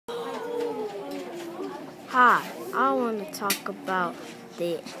Hi, I want to talk about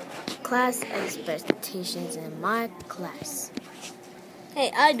the class expectations in my class.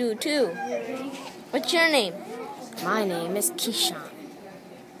 Hey, I do too. What's your name? My name is Keyshawn.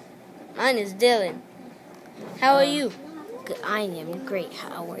 Mine is Dylan. How are you? I am great.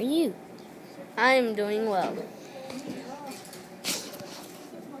 How are you? I am doing well.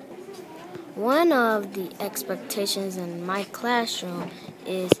 One of the expectations in my classroom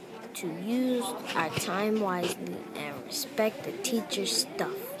is to use our time wisely and respect the teacher's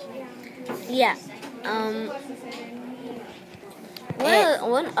stuff. Yeah.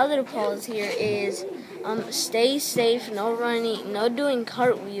 One other pause here is stay safe, no running, no doing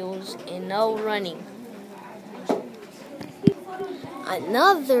cartwheels, and no running.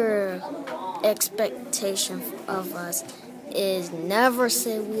 Another expectation of us is never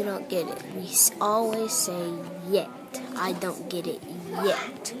say we don't get it. We always say yet. I don't get it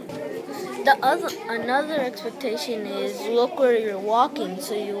yet. Another expectation is look where you're walking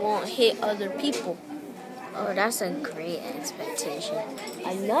so you won't hit other people. Oh, that's a great expectation.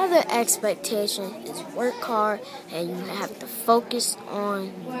 Another expectation is work hard and you have to focus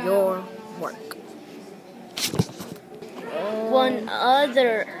on your work. One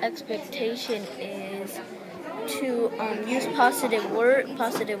other expectation is to use positive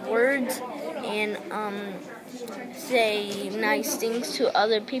words, and say nice things to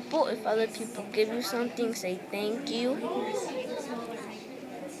other people. If other people give you something, say thank you.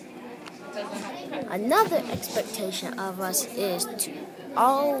 Another expectation of us is to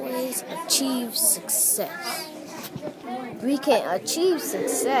always achieve success. We can achieve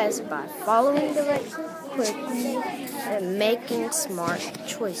success by following directions quickly and making smart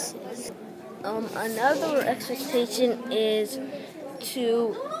choices. Another expectation is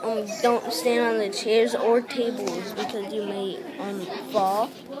to don't stand on the chairs or tables because you may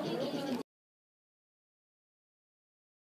fall.